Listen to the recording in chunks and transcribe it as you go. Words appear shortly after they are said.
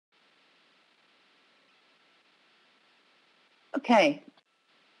Okay.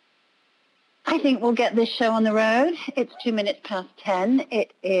 I think we'll get this show on the road. It's 2 minutes past 10.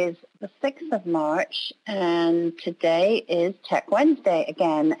 It is the 6th of March, and today is Tech Wednesday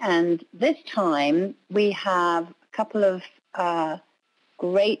again. And this time we have a couple of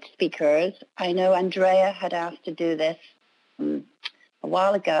great speakers. I know Andrea had asked to do this a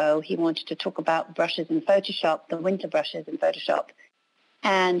while ago. He wanted to talk about brushes in Photoshop, the winter brushes in Photoshop.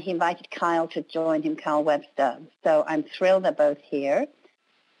 And he invited Kyle to join him, Kyle Webster. So I'm thrilled they're both here.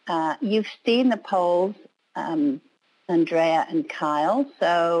 You've seen the polls, Andrea and Kyle.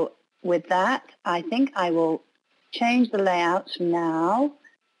 So with that, I think I will change the layouts now.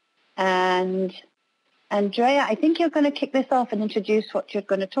 And Andrea, I think you're going to kick this off and introduce what you're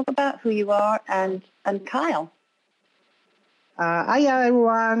going to talk about, who you are, and Kyle. Hi,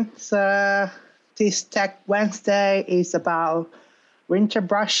 everyone. So this Tech Wednesday is about winter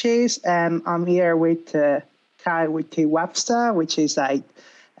brushes, and I'm here with Kyle Webster, which is like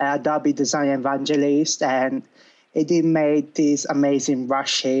Adobe Design Evangelist, and he made these amazing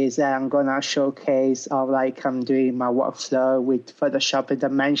brushes that I'm gonna showcase of like I'm doing my workflow with Photoshop and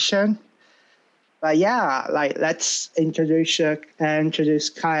Dimension. But yeah, like let's introduce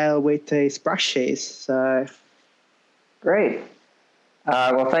Kyle with his brushes. So great.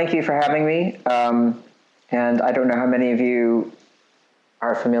 Well, thank you for having me. And I don't know how many of you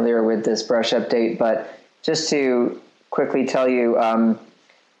are familiar with this brush update, but just to quickly tell you,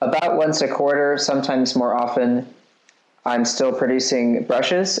 about once a quarter, sometimes more often, I'm still producing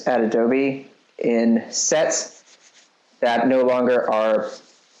brushes at Adobe in sets that no longer are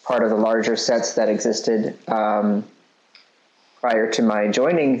part of the larger sets that existed prior to my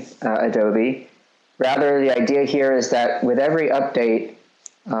joining Adobe. Rather, the idea here is that with every update,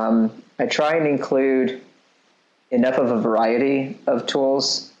 I try and include enough of a variety of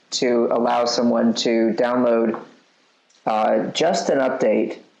tools to allow someone to download just an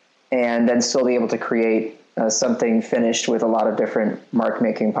update and then still be able to create something finished with a lot of different mark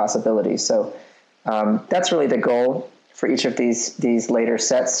making possibilities. So that's really the goal for each of these later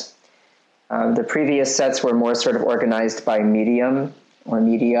sets. The previous sets were more sort of organized by medium or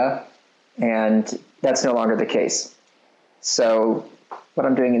media, and that's no longer the case. So what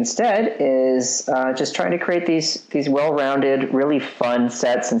I'm doing instead is just trying to create these well-rounded, really fun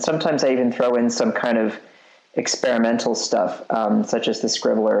sets, and sometimes I even throw in some kind of experimental stuff, such as the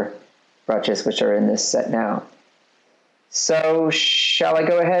Scribbler brushes, which are in this set now. So shall I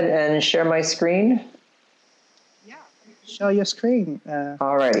go ahead and share my screen? Yeah, show your screen.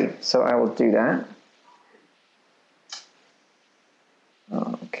 Alrighty, so I will do that.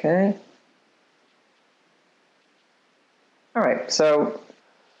 Okay. All right, so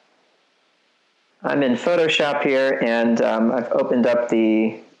I'm in Photoshop here, and I've opened up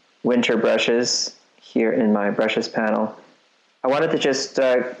the winter brushes here in my brushes panel. I wanted to just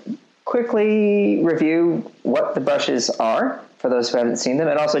quickly review what the brushes are for those who haven't seen them,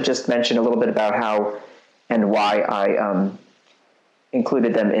 and also just mention a little bit about how and why I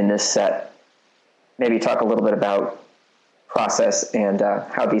included them in this set. Maybe talk a little bit about process and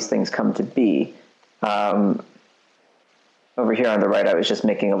how these things come to be. Over here on the right, I was just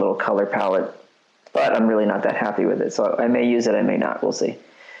making a little color palette, but I'm really not that happy with it. So I may use it, I may not, we'll see.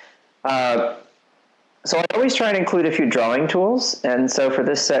 So I always try to include a few drawing tools. And so for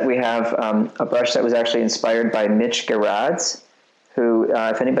this set, we have a brush that was actually inspired by Mitch Gerads, who,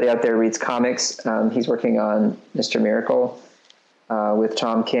 if anybody out there reads comics, he's working on Mr. Miracle with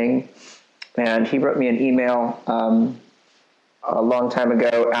Tom King. And he wrote me an email a long time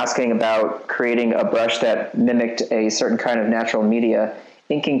ago asking about creating a brush that mimicked a certain kind of natural media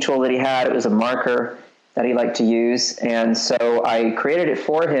inking tool that he had. It was a marker that he liked to use. And so I created it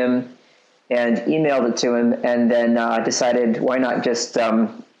for him and emailed it to him, and then decided why not just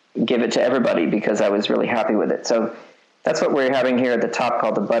give it to everybody, because I was really happy with it. So that's what we're having here at the top,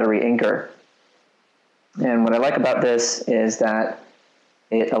 called the Buttery Inker. And what I like about this is that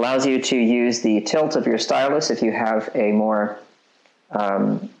it allows you to use the tilt of your stylus if you have a more,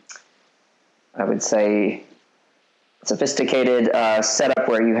 I would say, sophisticated setup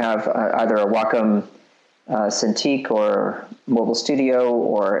where you have either a Wacom Cintiq or Mobile Studio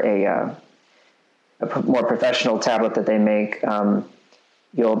or a more professional tablet that they make.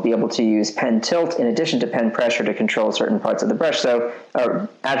 You'll be able to use pen tilt in addition to pen pressure to control certain parts of the brush, or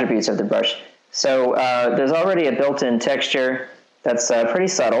attributes of the brush. So there's already a built-in texture that's pretty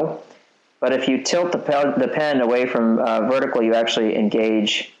subtle, but if you tilt the pen away from vertical, you actually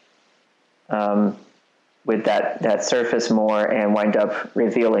engage with that surface more and wind up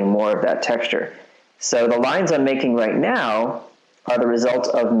revealing more of that texture. So the lines I'm making right now are the result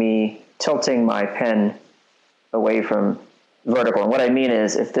of me tilting my pen away from vertical. And what I mean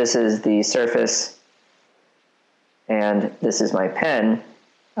is, if this is the surface and this is my pen,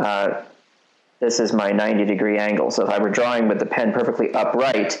 this is my 90-degree angle. So if I were drawing with the pen perfectly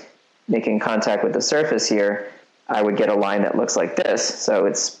upright, making contact with the surface here, I would get a line that looks like this. So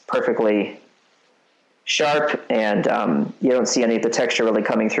it's perfectly sharp, and you don't see any of the texture really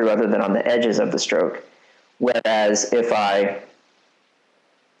coming through other than on the edges of the stroke. Whereas if I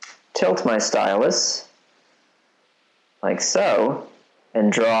tilt my stylus like so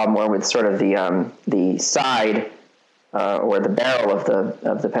and draw more with sort of the side or the barrel of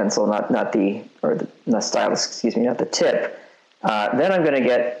the pencil, not the stylus, excuse me, not the tip, then I'm going to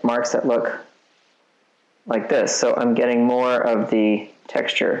get marks that look like this. So I'm getting more of the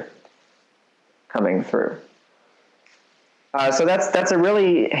texture coming through. So that's a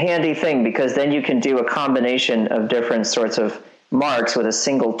really handy thing, because then you can do a combination of different sorts of marks with a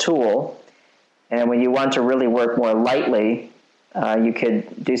single tool. And when you want to really work more lightly, you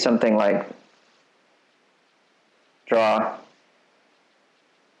could do something like draw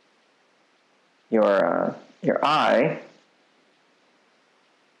your eye,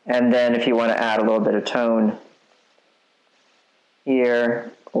 and then if you want to add a little bit of tone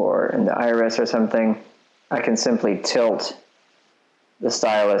here or in the iris or something, I can simply tilt the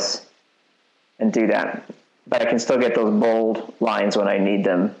stylus and do that. But I can still get those bold lines when I need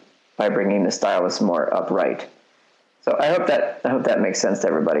them by bringing the stylus more upright. So I hope that makes sense to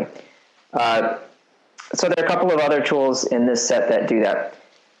everybody. So there are a couple of other tools in this set that do that.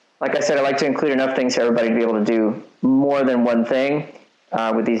 Like I said, I like to include enough things for everybody to be able to do more than one thing.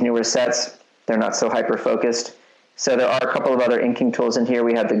 With these newer sets, they're not so hyper-focused. So there are a couple of other inking tools in here.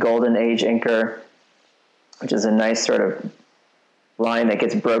 We have the Golden Age inker, which is a nice sort of line that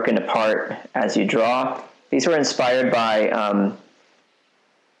gets broken apart as you draw. These were inspired by,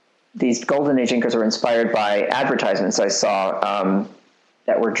 these Golden Age inkers were inspired by advertisements I saw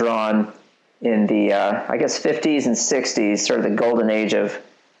that were drawn in the, I guess, 50s and 60s, sort of the golden age of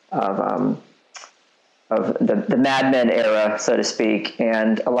the Mad Men era, so to speak.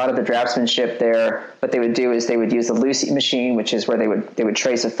 And a lot of the draftsmanship there, what they would do is they would use the Lucy machine, which is where they would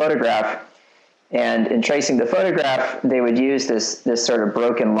trace a photograph. And in tracing the photograph, they would use this sort of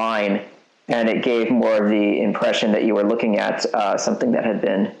broken line, and it gave more of the impression that you were looking at something that had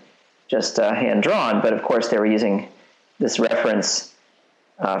been just hand-drawn. But of course, they were using this reference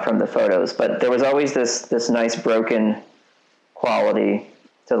from the photos. But there was always this nice broken quality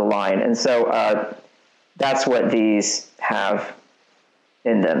to the line. And so that's what these have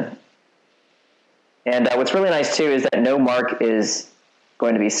in them. And what's really nice, too, is that no mark is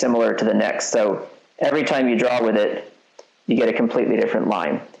going to be similar to the next. So every time you draw with it, you get a completely different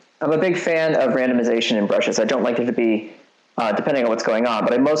line. I'm a big fan of randomization in brushes. I don't like there to be, depending on what's going on,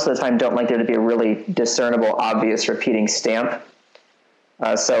 but I most of the time don't like there to be a really discernible, obvious repeating stamp.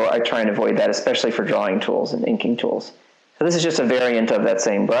 So I try and avoid that, especially for drawing tools and inking tools. So this is just a variant of that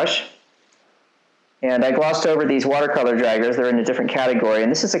same brush. And I glossed over these watercolor draggers. They're in a different category.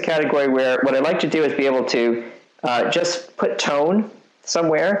 And this is a category where what I like to do is be able to just put tone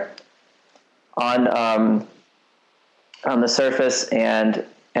somewhere on the surface and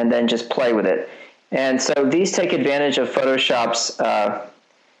then just play with it. And so these take advantage of Photoshop's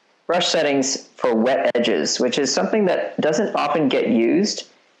brush settings for wet edges, which is something that doesn't often get used,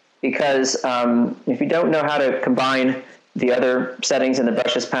 because if you don't know how to combine the other settings in the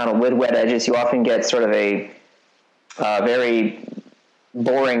brushes panel with wet edges, you often get sort of a very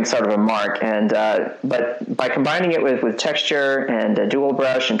boring sort of a mark. And but by combining it with texture and a dual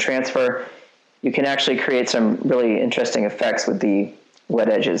brush and transfer, you can actually create some really interesting effects with the wet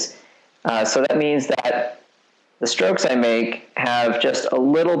edges. So that means that the strokes I make have just a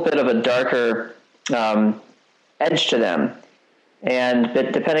little bit of a darker edge to them.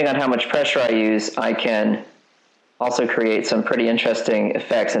 But depending on how much pressure I use, I can also create some pretty interesting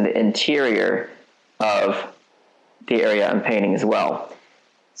effects in the interior of the area I'm painting as well.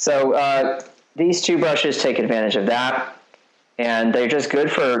 So these two brushes take advantage of that, and they're just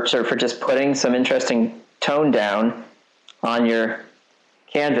good for just putting some interesting tone down on your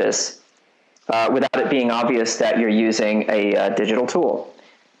canvas without it being obvious that you're using a digital tool.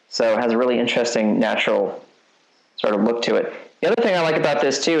 So it has a really interesting natural sort of look to it. The other thing I like about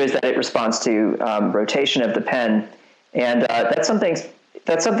this too is that it responds to rotation of the pen, and that's something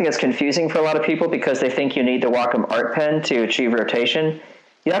that's confusing for a lot of people, because they think you need the Wacom Art Pen to achieve rotation.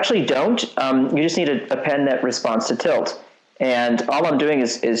 You actually don't. You just need a pen that responds to tilt. And all I'm doing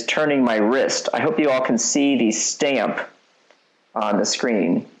is turning my wrist. I hope you all can see the stamp on the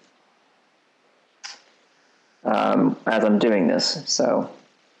screen as I'm doing this. So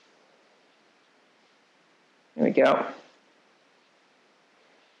here we go.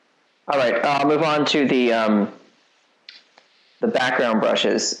 All right, I'll move on to the background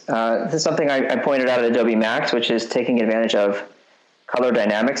brushes. This is something I pointed out at Adobe Max, which is taking advantage of color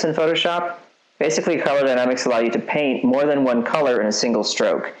dynamics in Photoshop. Basically, color dynamics allow you to paint more than one color in a single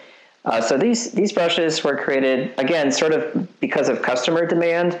stroke. So these brushes were created, again, sort of because of customer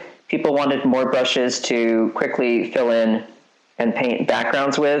demand. People wanted more brushes to quickly fill in and paint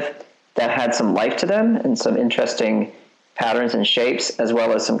backgrounds with that had some life to them and some interesting patterns and shapes, as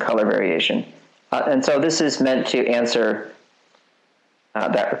well as some color variation. And so this is meant to answer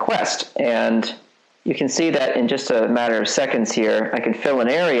that request. And you can see that in just a matter of seconds here, I can fill an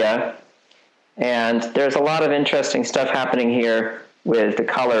area, and there's a lot of interesting stuff happening here with the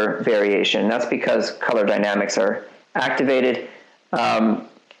color variation. That's because color dynamics are activated. And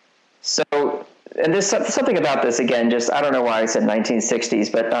there's something about this, again, just, I don't know why I said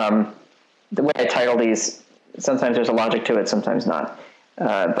 1960s, but the way I title these, sometimes there's a logic to it, sometimes not.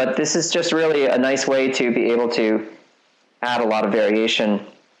 But this is just really a nice way to be able to add a lot of variation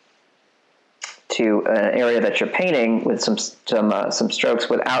to an area that you're painting with some strokes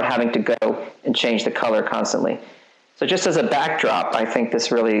without having to go and change the color constantly. So just as a backdrop, I think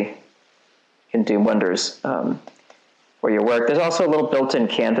this really can do wonders for your work. There's also a little built-in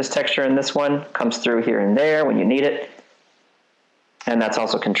canvas texture in this one. Comes through here and there when you need it. And that's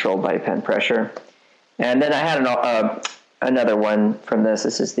also controlled by pen pressure. And then I had another one from this.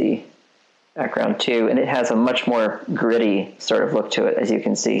 This is the background 2, and it has a much more gritty sort of look to it, as you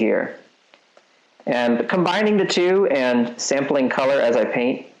can see here. And combining the two and sampling color as I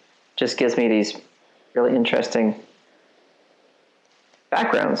paint just gives me these really interesting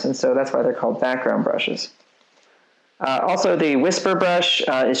backgrounds, and so that's why they're called background brushes. Also, the Whisper brush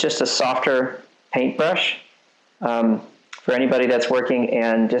is just a softer paint brush for anybody that's working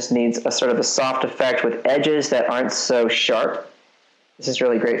and just needs a sort of a soft effect with edges that aren't so sharp. This is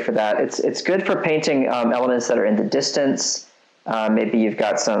really great for that. It's good for painting elements that are in the distance. Maybe you've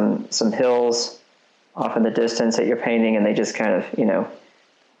got some hills off in the distance that you're painting, and they just kind of,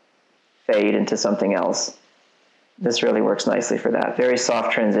 fade into something else. This really works nicely for that. Very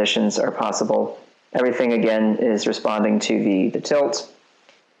soft transitions are possible. Everything, again, is responding to the tilt.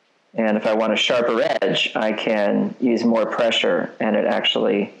 And if I want a sharper edge, I can use more pressure, and it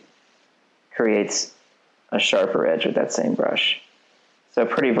actually creates a sharper edge with that same brush. So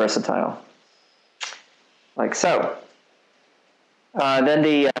pretty versatile, like so. Then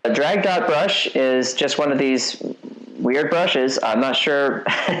the drag dot brush is just one of these weird brushes. I'm not sure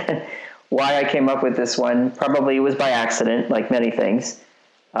why I came up with this one. Probably it was by accident, like many things.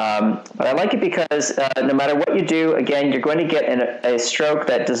 But I like it because no matter what you do, again, you're going to get a stroke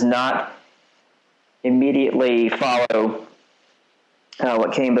that does not immediately follow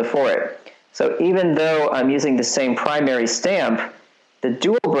what came before it. So even though I'm using the same primary stamp, the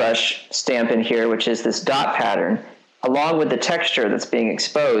dual brush stamp in here, which is this dot pattern, along with the texture that's being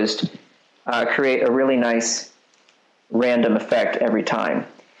exposed, create a really nice random effect every time.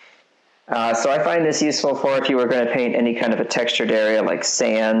 So I find this useful for if you were going to paint any kind of a textured area like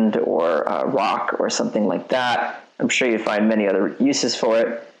sand or rock or something like that. I'm sure you'd find many other uses for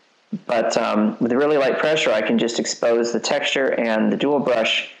it. But with really light pressure, I can just expose the texture, and the dual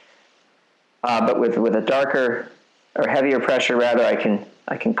brush, but with a darker or heavier pressure, rather,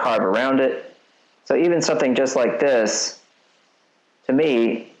 I can carve around it. So even something just like this, to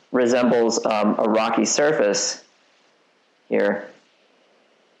me, resembles a rocky surface here.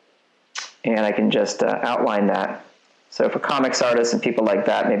 And I can just outline that. So for comics artists and people like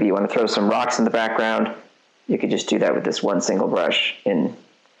that, maybe you want to throw some rocks in the background, you could just do that with this one single brush in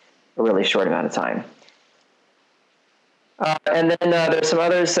a really short amount of time. And then there's some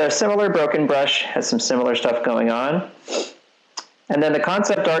others. Similar Broken Brush has some similar stuff going on. And then the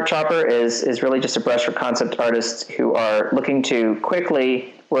Concept Art Chopper is really just a brush for concept artists who are looking to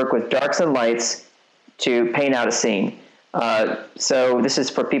quickly work with darks and lights to paint out a scene. So this is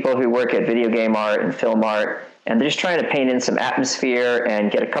for people who work at video game art and film art, and they're just trying to paint in some atmosphere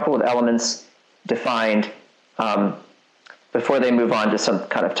and get a couple of elements defined before they move on to some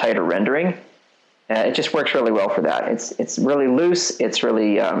kind of tighter rendering. It just works really well for that. It's really loose, it's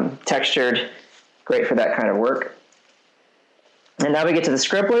really textured, great for that kind of work. And now we get to the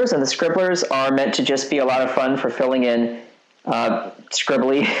scribblers, and the scribblers are meant to just be a lot of fun for filling in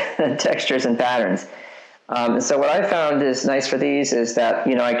scribbly textures and patterns. So what I found is nice for these is that,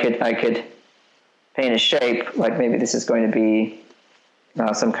 I could paint a shape, like maybe this is going to be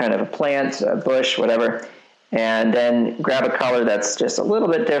some kind of a plant, a bush, whatever, and then grab a color that's just a little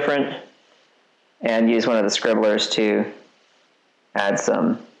bit different and use one of the scribblers to add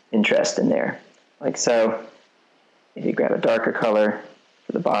some interest in there. Like so, if you grab a darker color,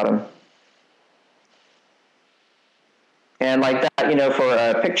 to the bottom. And like that, you know,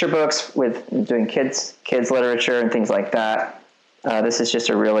 for picture books with doing kids literature and things like that, this is just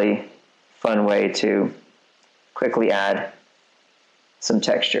a really fun way to quickly add some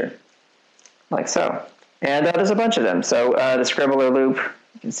texture, like so. And there's a bunch of them. So the scribbler loop,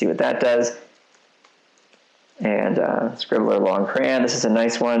 you can see what that does. And scribbler long crayon, this is a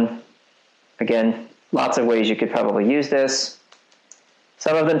nice one. Again, lots of ways you could probably use this.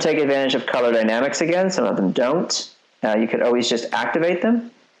 Some of them take advantage of color dynamics again, some of them don't. You could always just activate them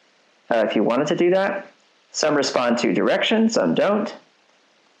if you wanted to do that. Some respond to direction, some don't.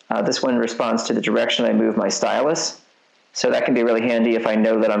 This one responds to the direction I move my stylus. So that can be really handy if I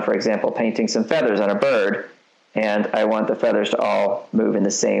know that I'm, for example, painting some feathers on a bird, and I want the feathers to all move in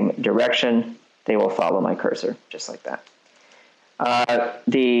the same direction. They will follow my cursor, just like that.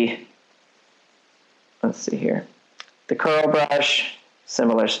 Let's see here. The curl brush,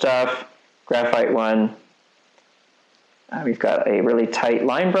 similar stuff. Graphite one. We've got a really tight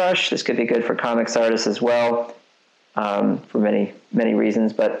line brush. This could be good for comics artists as well, for many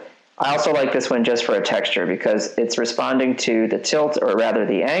reasons. But I also like this one just for a texture because it's responding to the tilt, or rather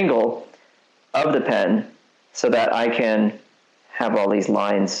the angle of the pen, so that I can have all these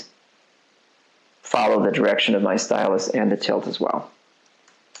lines follow the direction of my stylus and the tilt as well.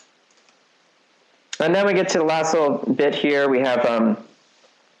 And then we get to the last little bit here. We have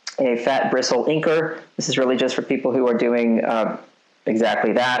a fat bristle inker. This is really just for people who are doing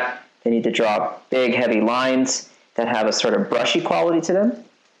exactly that. They need to draw big, heavy lines that have a sort of brushy quality to them.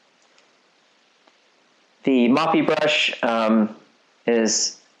 The moppy brush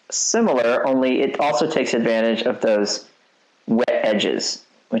is similar, only it also takes advantage of those wet edges,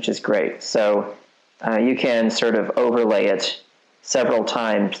 which is great. So you can sort of overlay it several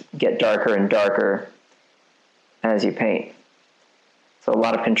times, get darker and darker as you paint. So a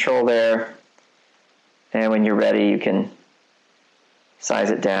lot of control there. And when you're ready, you can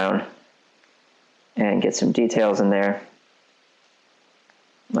size it down and get some details in there,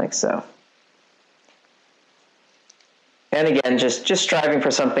 like so. And again, just striving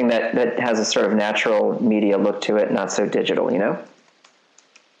for something that has a sort of natural media look to it, not so digital, you know?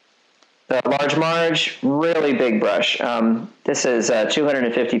 The large Marge, really big brush. This is a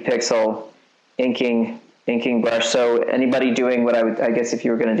 250 pixel inking brush. So anybody doing what I guess if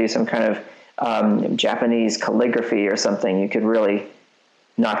you were going to do some kind of Japanese calligraphy or something, you could really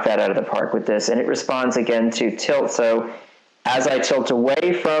knock that out of the park with this. And it responds again to tilt. So as I tilt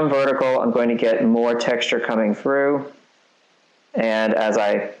away from vertical, I'm going to get more texture coming through. And as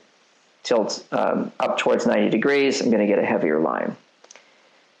I tilt up towards 90 degrees, I'm going to get a heavier line.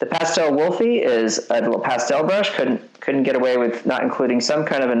 The Pastel Wolfie is a little pastel brush. Couldn't get away with not including some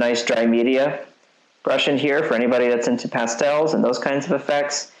kind of a nice dry media brush in here for anybody that's into pastels and those kinds of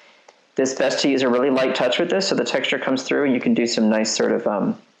effects. It's best to use a really light touch with this so the texture comes through and you can do some nice sort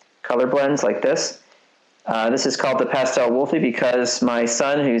of color blends like this. This is called the Pastel Wolfie because my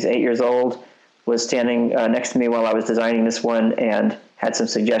son, who's 8 years old, was standing next to me while I was designing this one and had some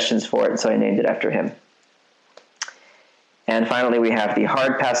suggestions for it, so I named it after him. And finally, we have the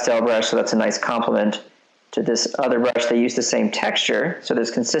hard pastel brush, so that's a nice complement to this other brush. They use the same texture, so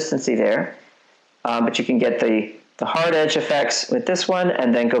there's consistency there, but you can get the hard edge effects with this one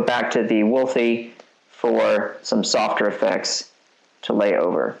and then go back to the Wolfie for some softer effects to lay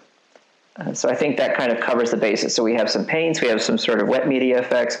over. So I think that kind of covers the basis. So we have some paints, we have some sort of wet media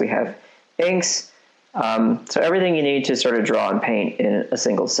effects, we have inks, so everything you need to sort of draw and paint in a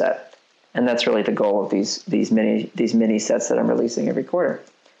single set. And that's really the goal of these mini sets that I'm releasing every quarter.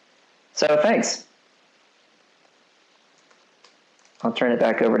 So thanks. I'll turn it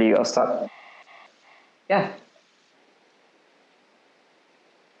back over to you. I'll stop. Yeah.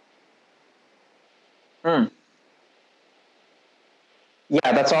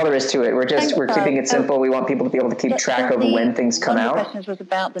 Yeah, that's all there is to it. We're keeping it simple. We want people to be able to keep track of when things come out. One of the questions was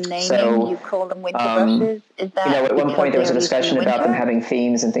about the naming. So, you call them winter brushes. Is that, you know, at one point there was a discussion about them having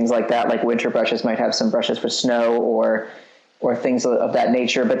themes and things like that. Like winter brushes might have some brushes for snow or things of that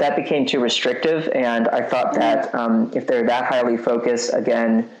nature. But that became too restrictive, and I thought that if they're that highly focused,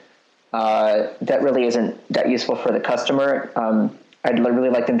 again, that really isn't that useful for the customer. I'd really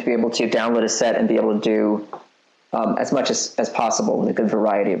like them to be able to download a set and be able to do as much as possible with a good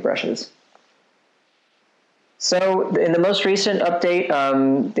variety of brushes. So in the most recent update,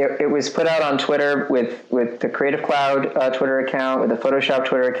 it was put out on Twitter with the Creative Cloud Twitter account, with the Photoshop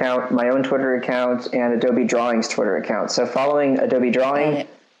Twitter account, my own Twitter account, and Adobe Drawing's Twitter account. So following Adobe Drawing,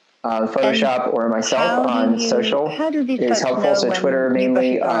 Photoshop, or myself on social is helpful. So Twitter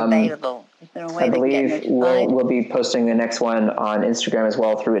mainly. there a I way they can get believe notified? we'll be posting the next one on Instagram as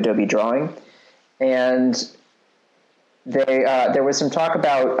well through Adobe Drawing. And there was some talk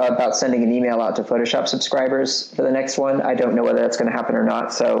about sending an email out to Photoshop subscribers for the next one. I don't know whether that's going to happen or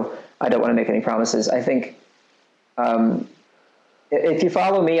not, so I don't want to make any promises. I think if you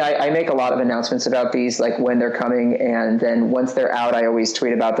follow me, I make a lot of announcements about these, like when they're coming, and then once they're out, I always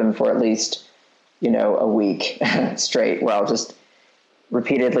tweet about them for at least, a week straight, where I'll just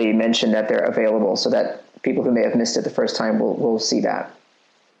repeatedly mention that they're available so that people who may have missed it the first time will see that.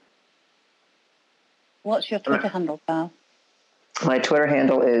 What's your Twitter handle, Kyle? My Twitter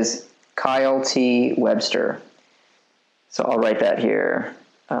handle is Kyle T. Webster. So I'll write that here.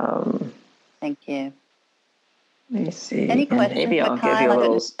 Thank you. Let me see. Any questions maybe for I'll Kyle? give you a I don't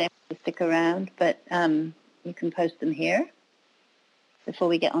little... know if they have to stick around, but you can post them here before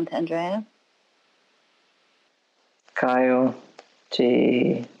we get on to Andrea. Kyle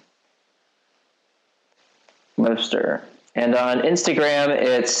T. Webster. And on Instagram,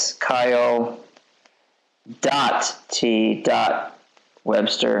 it's Kyle.T.Webster,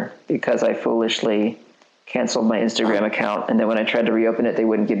 because I foolishly canceled my Instagram account, and then when I tried to reopen it, they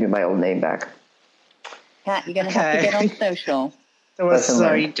wouldn't give me my old name back. Kat, you're going to have to get on social. That was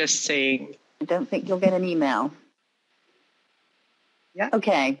so interesting. I don't think you'll get an email. Yeah.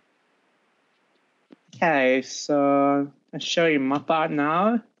 Okay. Okay, so I'll show you my part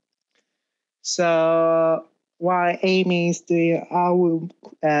now. So while Amy is doing, I will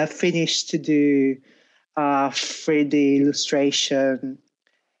finish to do 3D illustration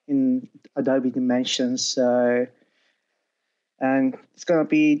in Adobe Dimensions. So, and it's gonna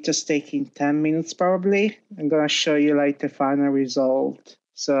be just taking 10 minutes probably. I'm gonna show you like the final result.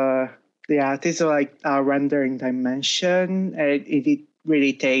 So yeah, this is like our rendering dimension. It did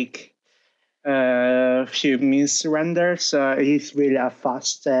really take a few minutes to render, so it's really a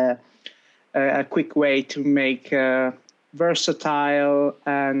fast, a quick way to make versatile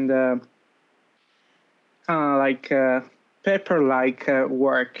and kind of like paper-like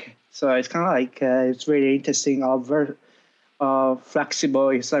work. So it's kind of like it's really interesting, flexible,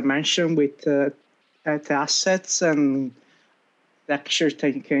 as I mentioned, with the assets and textures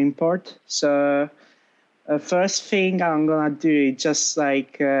that you can import. So first thing I'm gonna do is just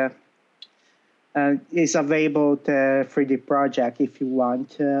like is available the 3D project if you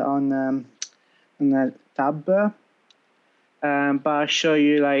want on the tab. But I'll show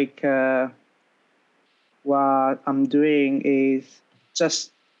you like what I'm doing is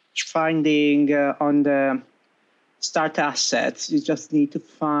just finding on the start assets. You just need to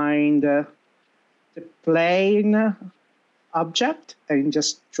find the plane object and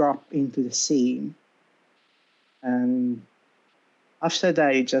just drop into the scene. And after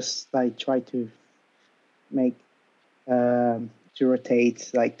that, you just like try to make to rotate,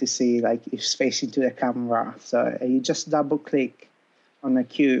 like to see like if it's facing to the camera. So you just double click on a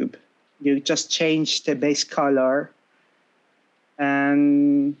cube. You just change the base color,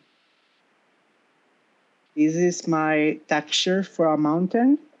 and this is my texture for a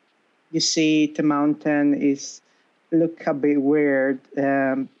mountain. You see the mountain is look a bit weird.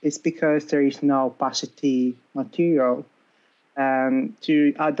 It's because there is no opacity material. And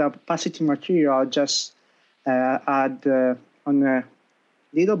to add the opacity material, just add on a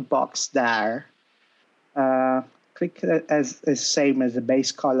little box there. Click as same as the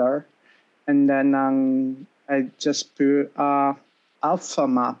base color, and then I just put alpha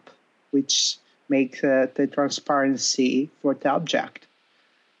map, which makes the transparency for the object.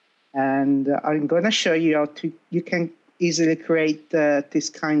 And I'm going to show you how you can easily create this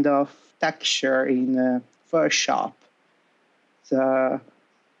kind of texture in Photoshop. So,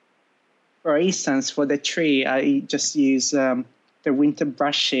 for instance, for the tree, I just use the winter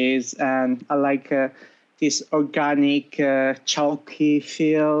brushes, and I like this organic, chalky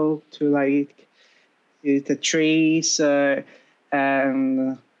feel to like the trees.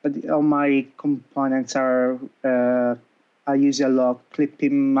 And all my components are, I use a lot of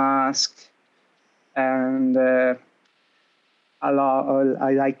clipping mask, and I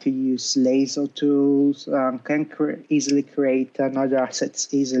like to use laser tools. Can easily create another assets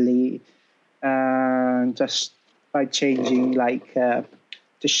easily, just by changing like the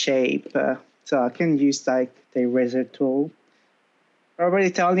shape. So I can use like the eraser tool. Probably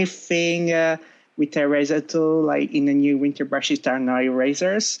the only thing with the eraser tool, like in the new winter brushes, there are no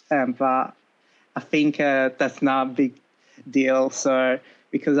erasers, but I think that's not a big deal. So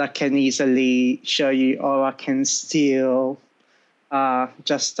because I can easily show you, or I can steal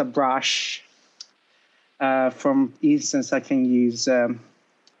just a brush. From instance, I can use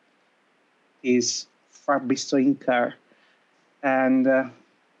is Fabristo Inker, and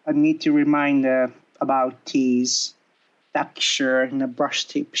I need to remind about these texture in a brush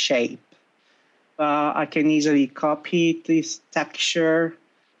tip shape. I can easily copy this texture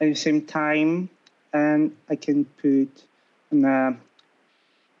at the same time, and I can put on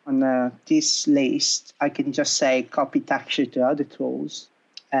this list. I can just say copy texture to other tools,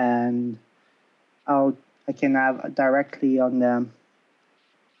 and I can have directly on the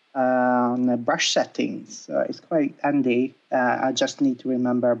brush settings. So it's quite handy. I just need to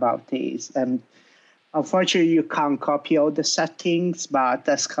remember about these. And unfortunately, you can't copy all the settings, but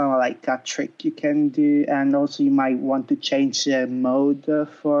that's kind of like a trick you can do. And also, you might want to change the mode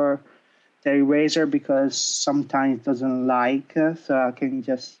for the eraser because sometimes it doesn't like. So I can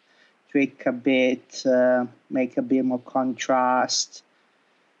just tweak a bit, make a bit more contrast.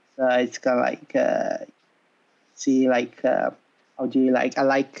 So it's kind of like, see, like, how do you like? I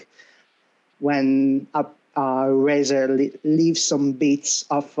like when a eraser leaves some bits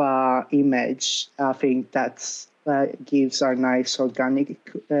of image. I think that's gives a nice organic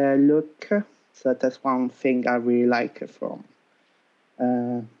look. So that's one thing I really like from.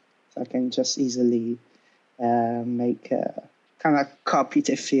 So I can just easily make kind of copy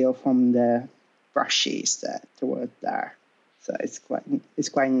the feel from the brushes toward there. So it's quite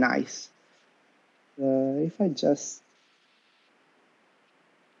nice. If I just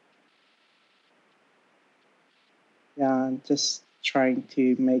I'm just trying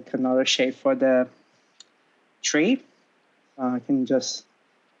to make another shape for the tree. I can just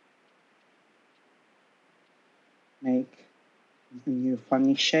make a new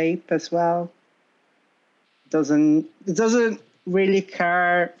funny shape as well. It doesn't really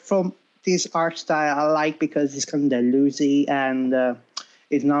care from this art style I like because it's kind of loosey and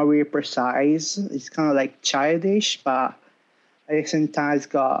it's not really precise. It's kind of like childish, but at the same time it's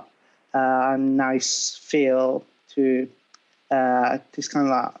got a nice feel to this kind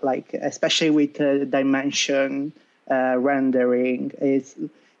of like, especially with the dimension rendering,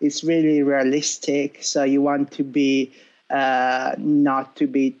 it's really realistic. So you want to be not to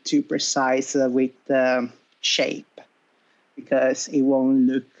be too precise with the shape because it won't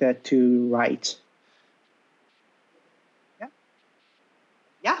look too right. Yeah.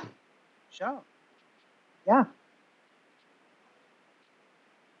 Yeah. Sure. Yeah.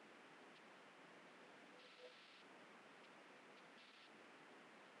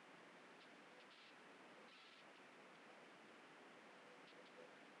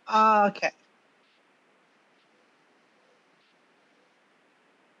 Okay.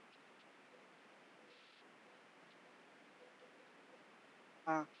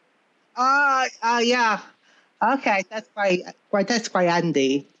 Uh, yeah. Okay, that's quite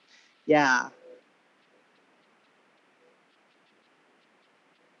handy. Yeah.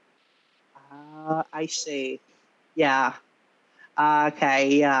 I see. Yeah.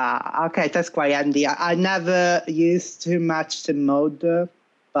 Okay, yeah. Okay, that's quite handy. I never used too much the mode,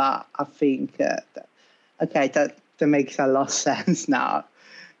 but I think okay, that makes a lot of sense now.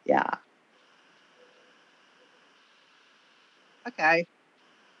 Yeah. Okay.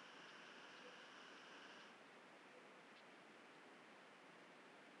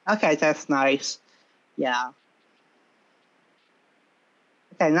 Okay, that's nice. Yeah.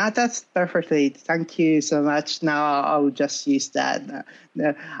 Okay, now that's perfectly. Thank you so much. Now I'll just use that.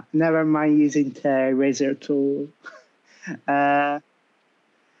 Never mind using the eraser tool. Uh,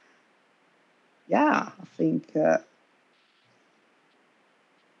 yeah, I think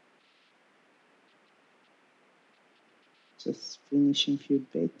just finishing a few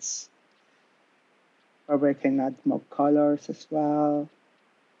bits. Probably I can add more colors as well.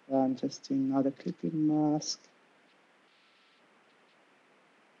 I'm just doing another clipping mask.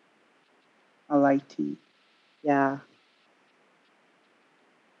 I like to, yeah.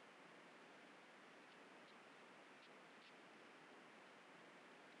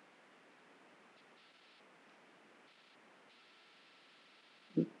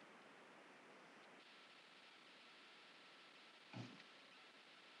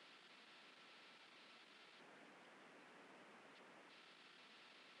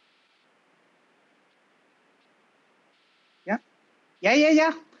 Yeah,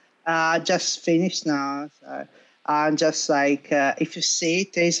 yeah. Just finished now. So I'm just like, if you see,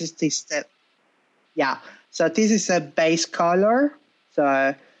 this is this step. Yeah. So this is a base color.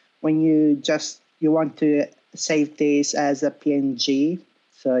 So when you want to save this as a PNG,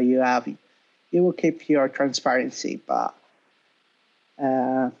 so you will keep your transparency, but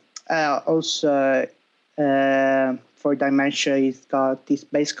uh, also for dimension, it's got this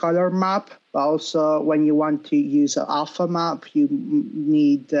base color map. But also, when you want to use an alpha map, you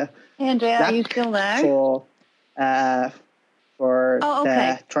need Andrea, are you still there? for for Oh,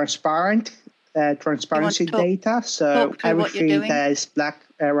 okay. the transparency data. So talk through what you're everything doing? that is black,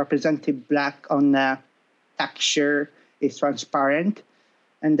 represented black on the texture is transparent.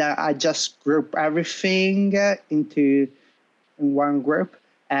 And I just group everything into in one group,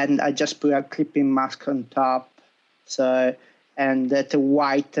 and I just put a clipping mask on top. So, and the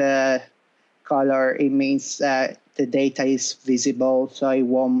white color, it means the data is visible, so it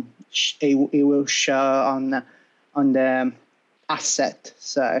won't. It will show on the asset.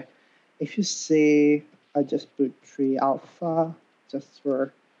 So, if you see, I just put 3 alpha just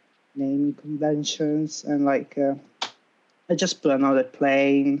for naming conventions, and like I just put another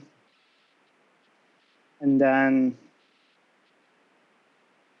plane, and then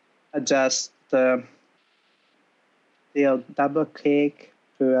adjust the double click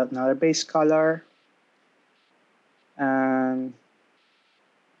to another base color, and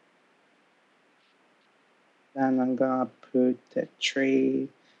then I'm gonna put the 3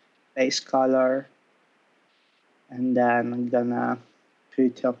 base color, and then I'm gonna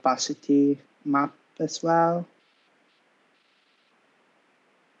put the opacity map as well.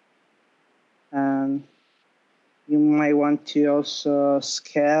 And you might want to also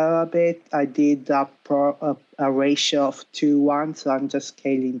scale a bit. I did a ratio of 2:1, so I'm just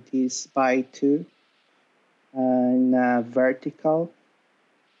scaling this by 2 in vertical.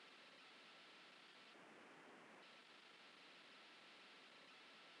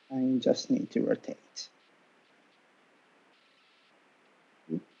 And you just need to rotate.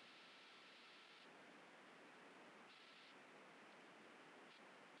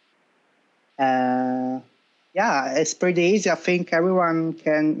 Yeah, it's pretty easy. I think everyone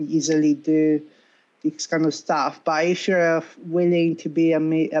can easily do this kind of stuff. But if you're willing to be a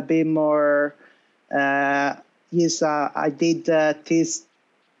bit more, I did this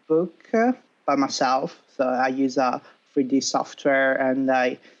book by myself. So I use a 3D software and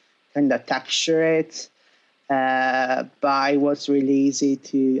I kind of texture it. But it was really easy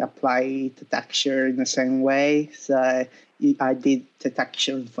to apply the texture in the same way. So I did the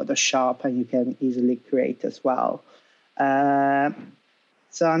texture in Photoshop, and you can easily create as well.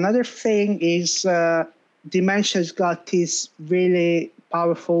 So another thing is Dimension's got this really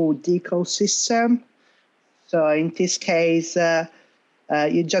powerful decal system. So in this case,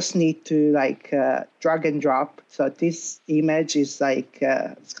 you just need to drag and drop. So this image is like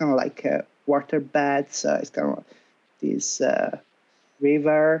it's kind of like a water bed. So it's kind of this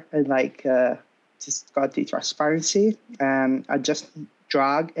river, and just got the transparency. And I just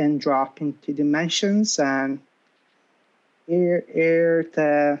drag and drop into dimensions, and here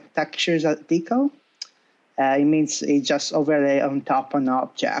the textures are decal. It means it just overlay on top of an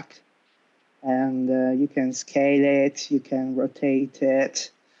object. And you can scale it, you can rotate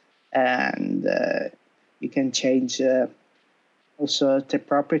it, and you can change also the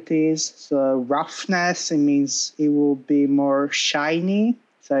properties. So roughness, it means it will be more shiny,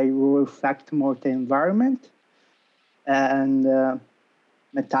 so it will reflect more the environment. And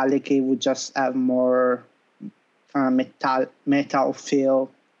metallic, it would just have more kind of metal feel.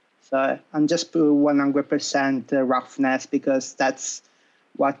 So I'm just put 100% roughness because that's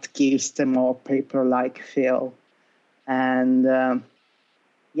what gives the more paper-like feel. And and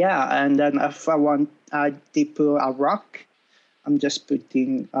then if I did put a rock, I'm just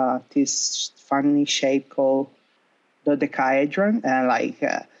putting this funny shape called dodecahedron, and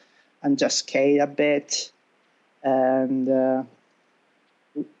I'm just scale a bit, and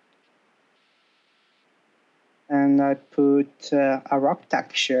I put a rock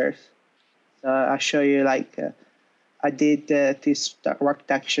texture. So I'll show you I did this rock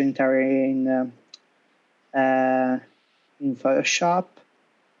texture in Photoshop,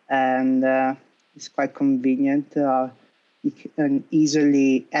 and it's quite convenient. You can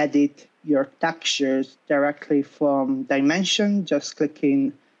easily edit your textures directly from Dimension, just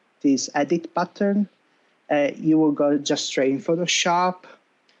clicking this edit button. You will go just straight in Photoshop.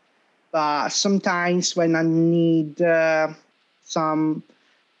 But sometimes when I need some,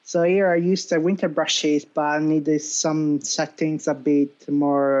 so here I use the winter brushes, but I needed some settings a bit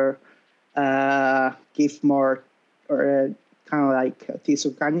more, give more, or kind of like this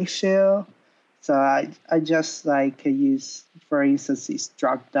organic feel. So I just use, for instance, this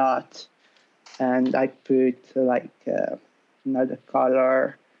drag dot, and I put another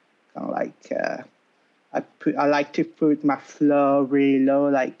color, kind of I like to put my flow really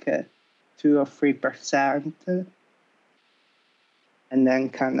low, 2 or 3%, and then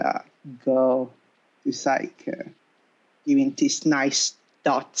kind of go just giving these nice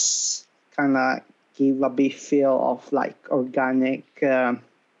dots, kind of give a bit feel of organic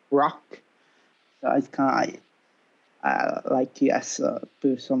rock. So it's kind of like to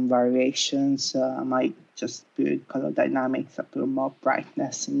put some variations. I might just put color dynamics, I put more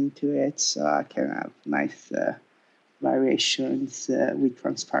brightness into it, so I can have nice variations with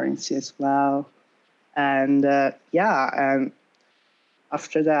transparency as well. And and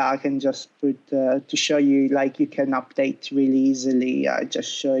after that, I can just put to show you like you can update really easily. I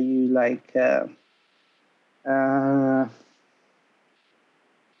just show you like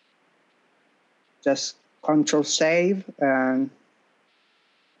just control save and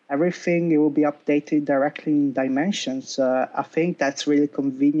everything. It will be updated directly in dimensions. I think that's really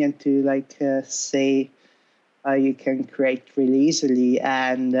convenient to like say you can create really easily.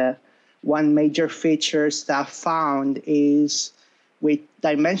 And one major features that I found is with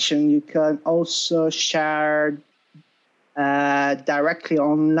dimension you can also share directly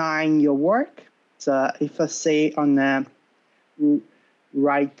online your work. So if I say on the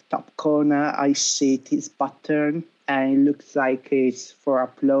right top corner, I see this button and it looks like it's for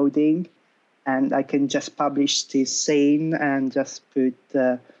uploading, and I can just publish this scene and just put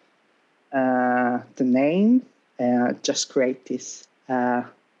the name, just create this.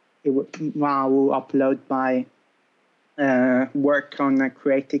 It will upload my work on a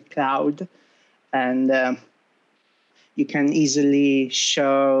Creative Cloud, and you can easily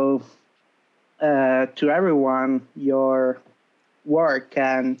show to everyone your work.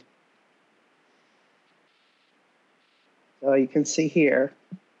 And so you can see here,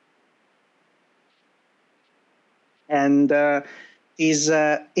 and is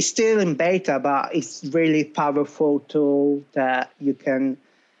still in beta, but it's really powerful tool that you can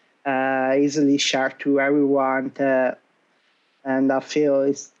easily share to everyone. And I feel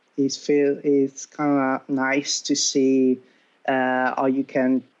it's kind of nice to see how you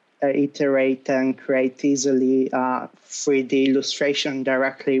can iterate and create easily 3D illustration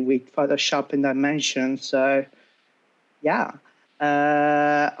directly with Photoshop and Dimension. So yeah.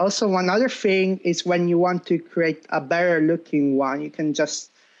 Also, one other thing is when you want to create a better looking one, you can just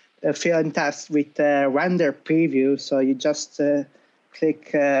fill and test with render preview. So you just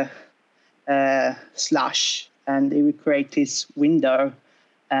click slash and it will create this window,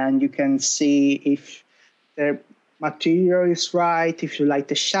 and you can see if the material is right, if you like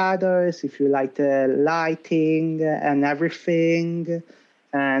the shadows, if you like the lighting and everything.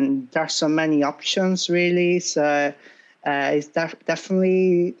 And there's so many options really. So it's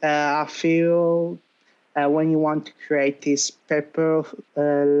definitely, I feel, when you want to create this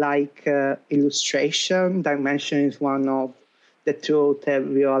paper-like illustration, Dimension is one of the tools that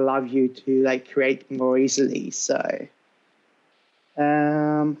will allow you to like create more easily. So,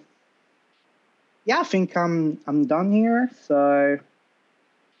 yeah, I think I'm done here. So,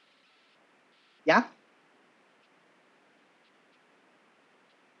 yeah.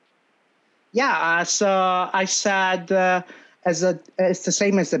 Yeah, so I said it's the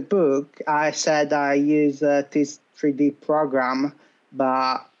same as the book. I said I use this 3D program,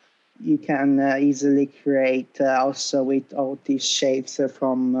 but you can easily create also with all these shapes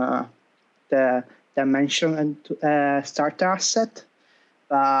from the dimension and starter asset.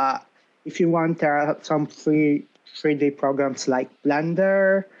 But if you want, there are some free 3D programs like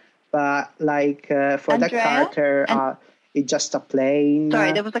Blender, but like for the Andrea? character, it's just a plane.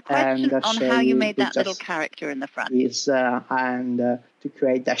 Sorry, there was a question and on show how you you made it that little just character in the front. is and to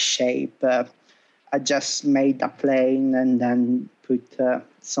create that shape, I just made a plane and then put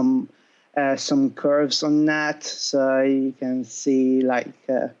some curves on that, so you can see like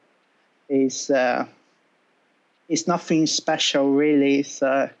it's nothing special really.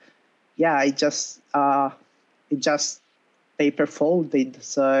 So yeah, it just paper folded.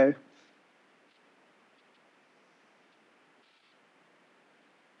 So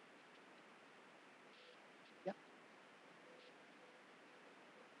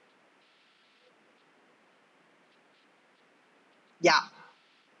yeah.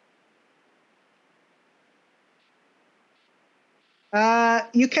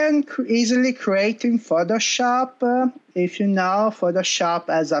 You can easily create in Photoshop if you know Photoshop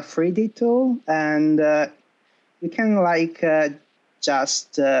as a 3D tool, and you can like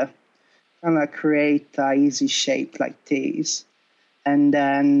just kind of create an easy shape like this, and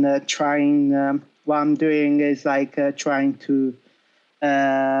then trying. What I'm doing is like trying to.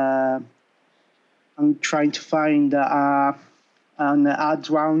 I'm trying to find an odd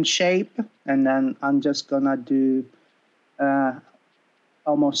round shape, and then I'm just gonna do.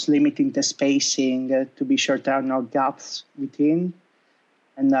 Almost limiting the spacing to be sure there are no gaps within,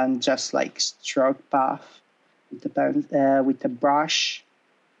 and then just like stroke path with the brush,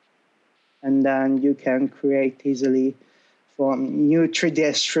 and then you can create easily from new 3D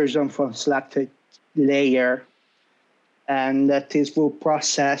extrusion from selected layer. and this will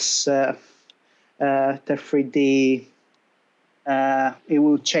process the 3D. It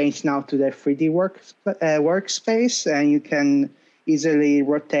will change now to the 3D workspace, and you can easily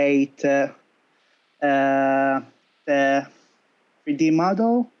rotate the 3D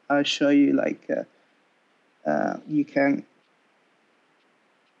model. I'll show you you can.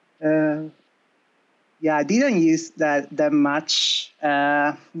 Yeah, I didn't use that much,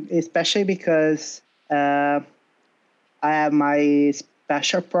 especially because I have my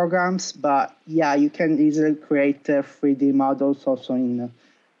special programs. But yeah, you can easily create 3D models also in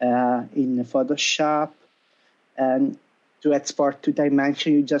Photoshop. And to export to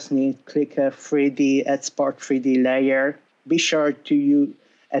dimension, you just need to click a 3D export 3D layer. Be sure to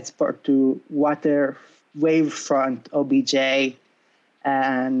export to water wavefront OBJ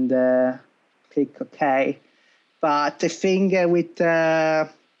and click OK. But the thing with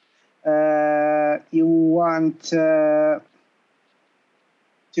you want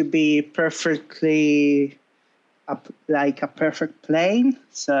to be perfectly like a perfect plane,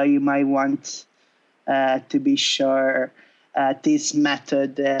 so you might want to be sure this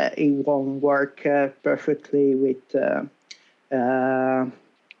method it won't work perfectly with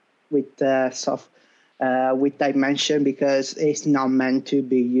with dimension, because it's not meant to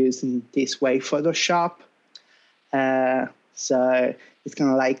be used in this way Photoshop. So it's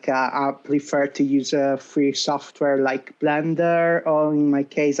kind of like I prefer to use a free software like Blender, or in my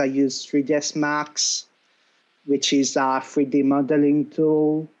case I use 3ds Max, which is a 3D modeling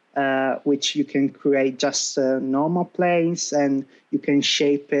tool, which you can create just normal planes, and you can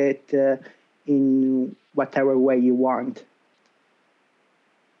shape it in whatever way you want.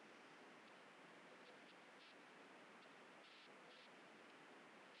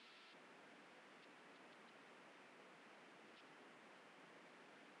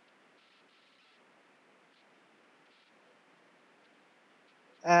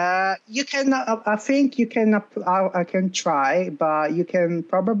 You can. I think you can. I can try, but you can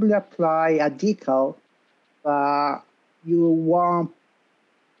probably apply a decal, but you won't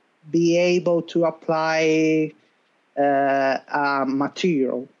be able to apply a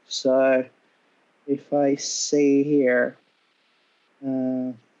material. So if I say here,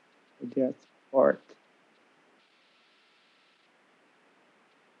 get part.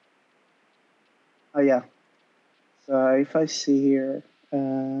 Oh yeah. So if I see here,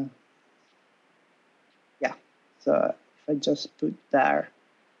 yeah. So if I just put there,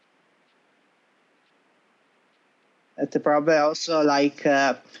 the problem also like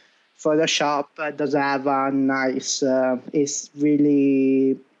Photoshop doesn't have a nice. It's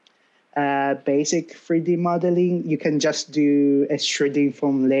really basic 3D modeling. You can just do extruding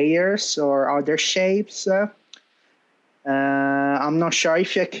from layers or other shapes. I'm not sure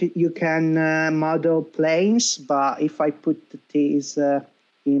if you can model planes, but if I put this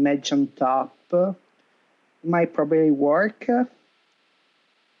image on top, it might probably work.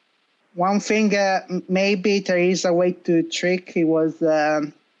 One thing, maybe there is a way to trick it was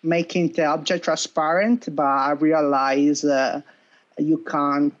making the object transparent, but I realized you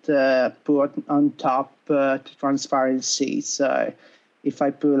can't put on top the transparency. So if I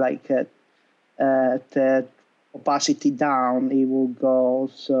put like the opacity down, it will go.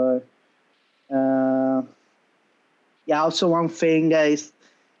 So yeah, also one thing is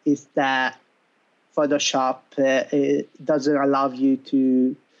that Photoshop it doesn't allow you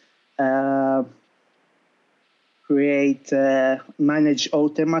to create manage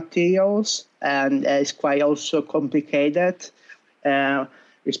auto materials, and it's quite also complicated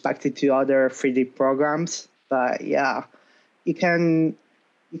respected to other 3D programs. But yeah, you can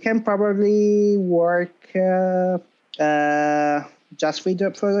probably work just with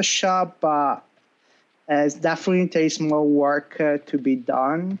the Photoshop, but it's definitely there is more work to be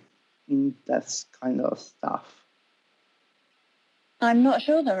done in that kind of stuff. I'm not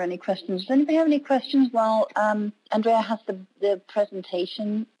sure there are any questions. Does anybody have any questions while Andrea has the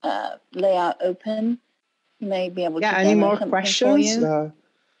presentation layout open? You may be able to demo any more something questions? for you.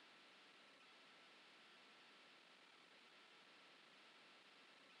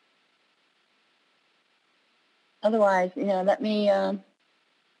 Otherwise, let me,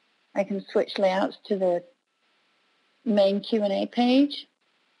 I can switch layouts to the main Q&A page.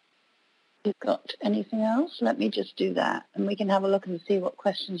 If you've got anything else, let me just do that, and we can have a look and see what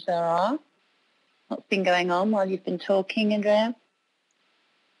questions there are. What's been going on while you've been talking, Andrea?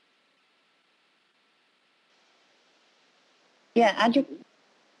 Yeah, add your...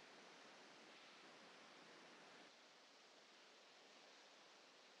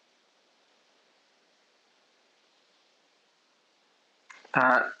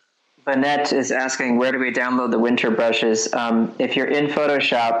 Vanette is asking, where do we download the winter brushes? If you're in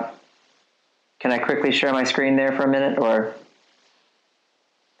Photoshop, can I quickly share my screen there for a minute, or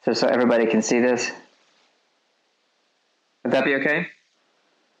so everybody can see this? Would that be okay?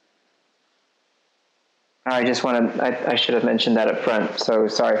 I should have mentioned that up front, so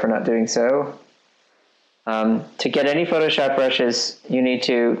sorry for not doing so. To get any Photoshop brushes, you need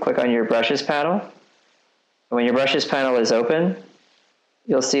to click on your brushes panel. When your brushes panel is open,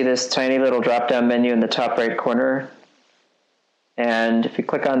 you'll see this tiny little drop-down menu in the top right corner. And if you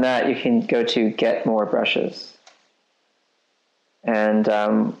click on that, you can go to Get More Brushes. And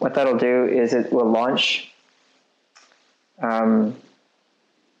what that'll do is it will launch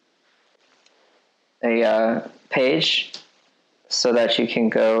a page so that you can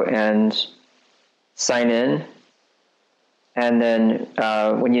go and sign in. And then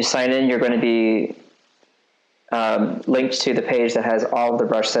when you sign in, you're going to be linked to the page that has all the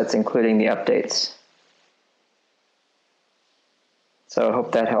brush sets, including the updates. So I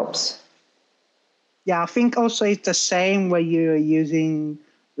hope that helps. Yeah, I think also it's the same where you're using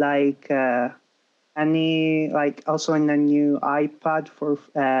like also in the new iPad for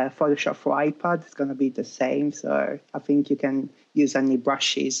Photoshop for iPad, it's going to be the same. So I think you can use any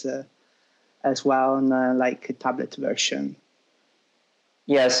brushes as well on like a tablet version.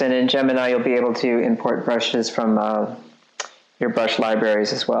 Yes, and in Gemini, you'll be able to import brushes from your brush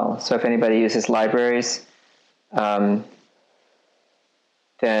libraries as well. So if anybody uses libraries,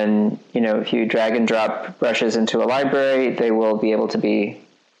 then, if you drag and drop brushes into a library, they will be able to be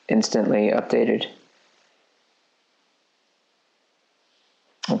instantly updated.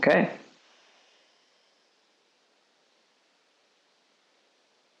 Okay.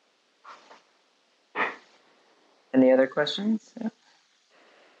 Any other questions? Yeah.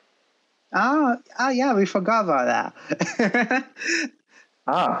 Oh, yeah, we forgot about that.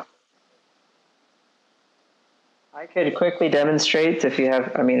 I could quickly demonstrate if we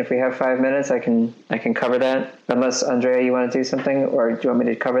have 5 minutes, I can cover that. Unless, Andrea, you want to do something, or do you want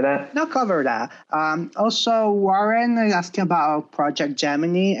me to cover that? No, cover that. Also, Warren is asking about Project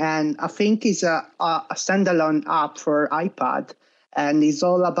Gemini, and I think it's a standalone app for iPad, and it's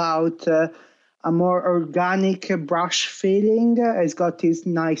all about a more organic brush feeling. It's got this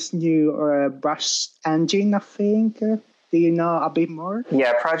nice new brush engine, I think. Do you know a bit more?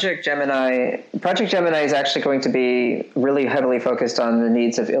 Yeah, Project Gemini is actually going to be really heavily focused on the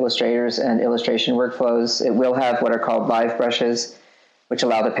needs of illustrators and illustration workflows. It will have what are called live brushes, which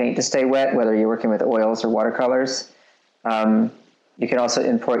allow the paint to stay wet, whether you're working with oils or watercolors. You can also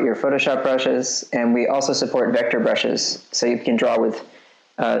import your Photoshop brushes, and we also support vector brushes, so you can draw with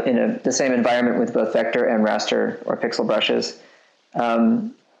the same environment with both vector and raster or pixel brushes.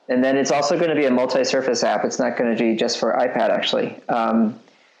 And then it's also going to be a multi-surface app. It's not going to be just for iPad, actually.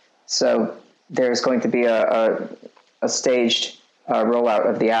 So there's going to be a staged rollout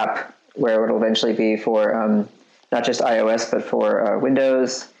of the app where it'll eventually be for not just iOS, but for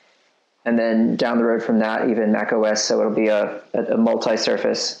Windows. And then down the road from that, even Mac OS. So it'll be a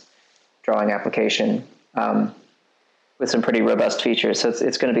multi-surface drawing application with some pretty robust features. So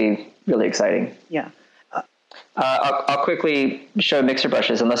it's going to be really exciting. Yeah. I'll quickly show mixer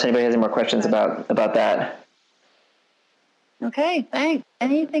brushes, unless anybody has any more questions about that. Okay, thanks.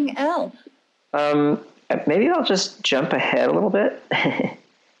 Anything else? Maybe I'll just jump ahead a little bit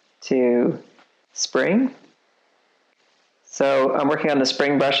to spring. So I'm working on the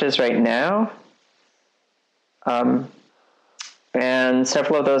spring brushes right now. And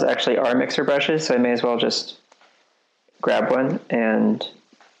several of those actually are mixer brushes, so I may as well just grab one and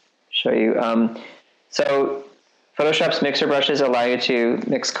show you. So Photoshop's mixer brushes allow you to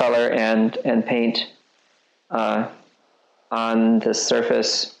mix color and paint on the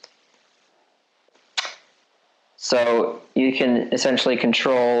surface. So you can essentially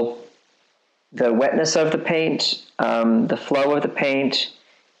control the wetness of the paint, the flow of the paint.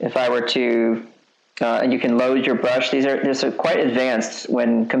 If I were to, and you can load your brush. These are quite advanced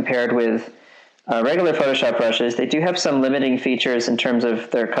when compared with regular Photoshop brushes. They do have some limiting features in terms of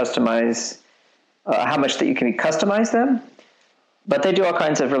their customize. How much that you can customize them, but they do all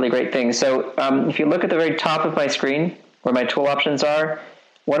kinds of really great things. So if you look at the very top of my screen where my tool options are,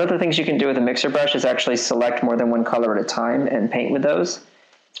 one of the things you can do with a mixer brush is actually select more than one color at a time and paint with those.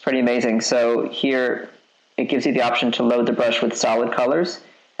 It's pretty amazing. So here it gives you the option to load the brush with solid colors,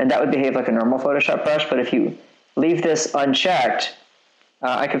 and that would behave like a normal Photoshop brush. But if you leave this unchecked,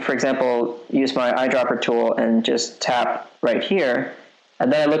 I could, for example, use my eyedropper tool and just tap right here.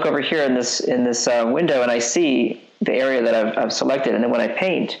 And then I look over here in this window, and I see the area that I've selected. And then when I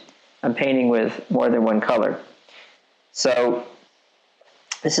paint, I'm painting with more than one color. So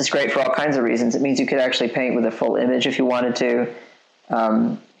This is great for all kinds of reasons. It means you could actually paint with a full image if you wanted to.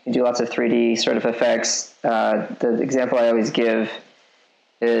 You do lots of 3D sort of effects. The example I always give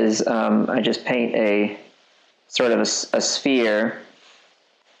is I just paint a sort of a sphere,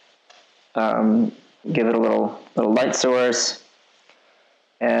 give it a little light source,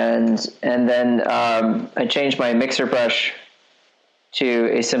 and then I change my mixer brush to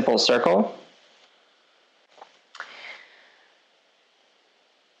a simple circle.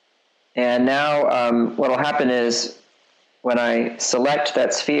 And now what will happen is when I select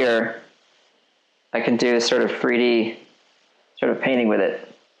that sphere, I can do a sort of 3D sort of painting with it.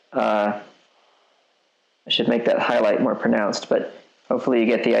 I should make that highlight more pronounced, but hopefully you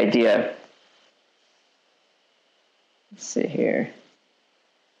get the idea. Let's see here.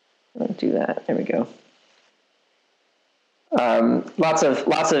 I'll do that. There we go. Lots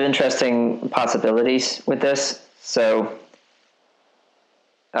of interesting possibilities with this. So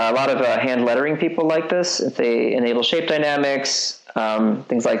a lot of hand lettering people like this. If they enable shape dynamics,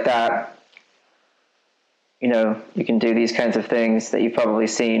 things like that. You know, you can do these kinds of things that you've probably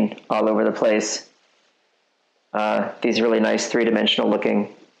seen all over the place. These really nice three-dimensional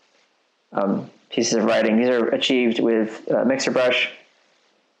looking pieces of writing. These are achieved with mixer brush.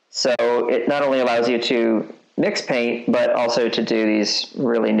 So it not only allows you to mix paint, but also to do these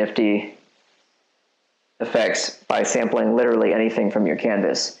really nifty effects by sampling literally anything from your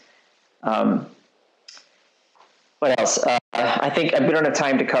canvas. What else? I think we don't have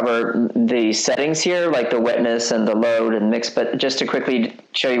time to cover the settings here, like the wetness and the load and mix, but just to quickly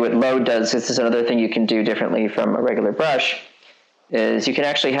show you what load does, this is another thing you can do differently from a regular brush, is you can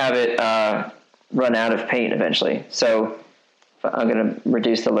actually have it run out of paint eventually. So I'm going to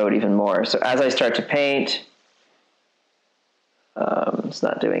reduce the load even more. So as I start to paint, it's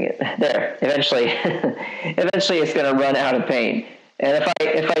not doing it. There, eventually, eventually it's going to run out of paint. And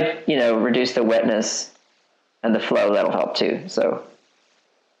if I reduce the wetness and the flow, that'll help too. So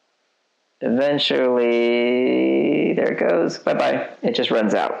eventually, there it goes. Bye-bye. It just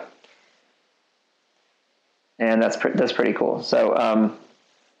runs out. And that's pretty cool. So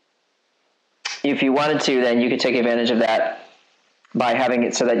if you wanted to, then you could take advantage of that by having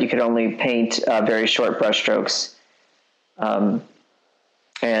it so that you could only paint very short brush strokes.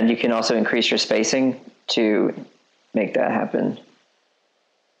 And you can also increase your spacing to make that happen.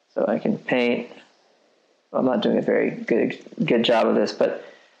 So I can paint. Well, I'm not doing a very good job of this, but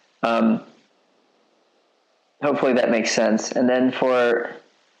hopefully that makes sense. And then for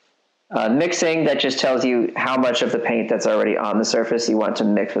mixing, that just tells you how much of the paint that's already on the surface you want to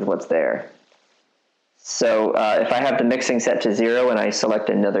mix with what's there. So if I have the mixing set to 0 and I select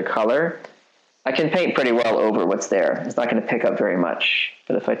another color, I can paint pretty well over what's there. It's not going to pick up very much.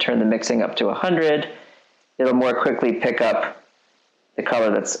 But if I turn the mixing up to 100, it'll more quickly pick up the color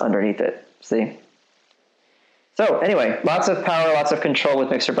that's underneath it. See? So anyway, lots of power, lots of control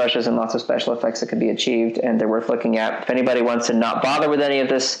with mixer brushes, and lots of special effects that can be achieved, and they're worth looking at. If anybody wants to not bother with any of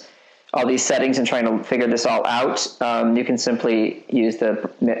this, all these settings and trying to figure this all out, you can simply use the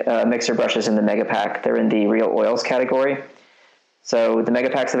mixer brushes in the Mega Pack. They're in the Real Oils category. So the Mega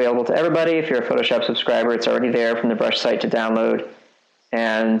Pack's available to everybody. If you're a Photoshop subscriber, it's already there from the brush site to download.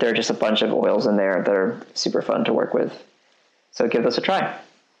 And there are just a bunch of oils in there that are super fun to work with. So give this a try.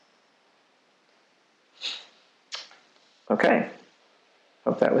 Okay.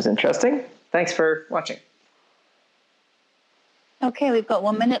 Hope that was interesting. Thanks for watching. Okay, we've got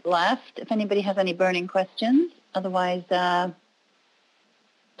 1 minute left. If anybody has any burning questions, otherwise stop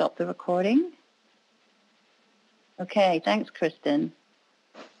the recording. Okay, thanks, Kristen.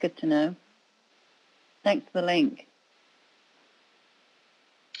 Good to know. Thanks for the link.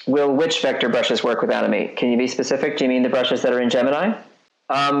 Will which vector brushes work with Animate? Can you be specific? Do you mean the brushes that are in Gemini?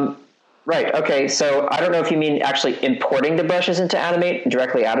 Right, okay, so I don't know if you mean actually importing the brushes into Animate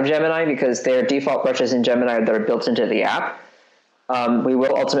directly out of Gemini, because they're default brushes in Gemini that are built into the app. We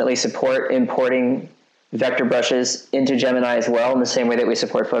will ultimately support importing vector brushes into Gemini as well, in the same way that we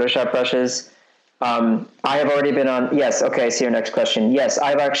support Photoshop brushes. I have already been on, yes, okay, I see your next question. Yes,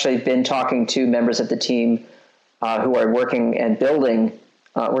 I've actually been talking to members of the team who are working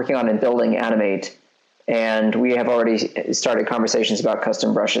on and building Animate, and we have already started conversations about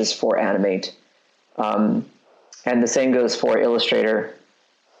custom brushes for Animate. And the same goes for Illustrator,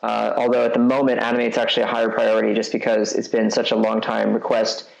 although at the moment Animate's actually a higher priority just because it's been such a long time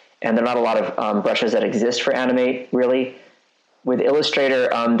request, and there are not a lot of brushes that exist for Animate, really. With Illustrator,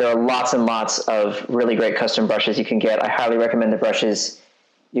 there are lots and lots of really great custom brushes you can get. I highly recommend the brushes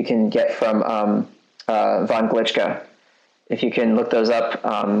you can get from Von Glitschka. If you can look those up,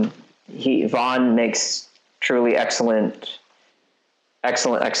 Von makes truly excellent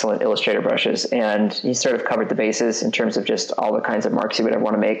excellent Illustrator brushes, and he sort of covered the bases in terms of just all the kinds of marks you would ever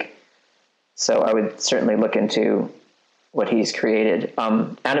want to make. So I would certainly look into what he's created.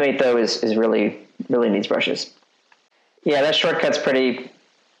 Animate though is really needs brushes. Yeah, that shortcut's pretty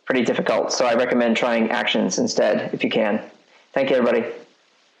difficult. So I recommend trying actions instead if you can. Thank you, everybody.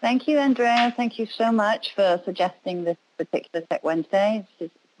 Thank you, Andrea. Thank you so much for suggesting this particular Tech Wednesday.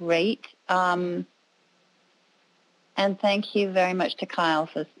 This is great. And thank you very much to Kyle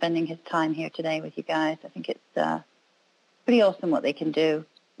for spending his time here today with you guys. I think it's pretty awesome what they can do.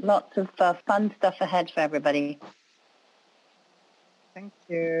 Lots of fun stuff ahead for everybody. Thank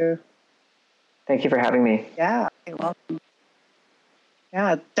you. Thank you for having me. Yeah. You're welcome.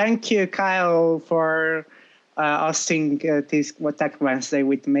 Yeah, thank you, Kyle, for hosting this Tech Wednesday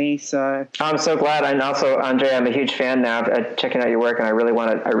with me. So I'm so glad, and also Andrea, I'm a huge fan now of checking out your work, and I really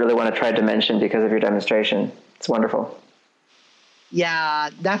want to try Dimension because of your demonstration. It's wonderful. Yeah,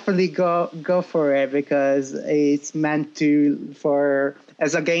 definitely go for it because it's meant to for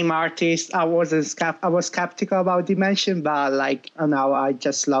as a game artist. I was skeptical about Dimension, but now I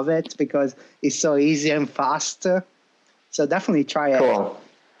just love it because it's so easy and fast. So definitely try it. Cool.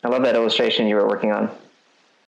 I love that illustration you were working on.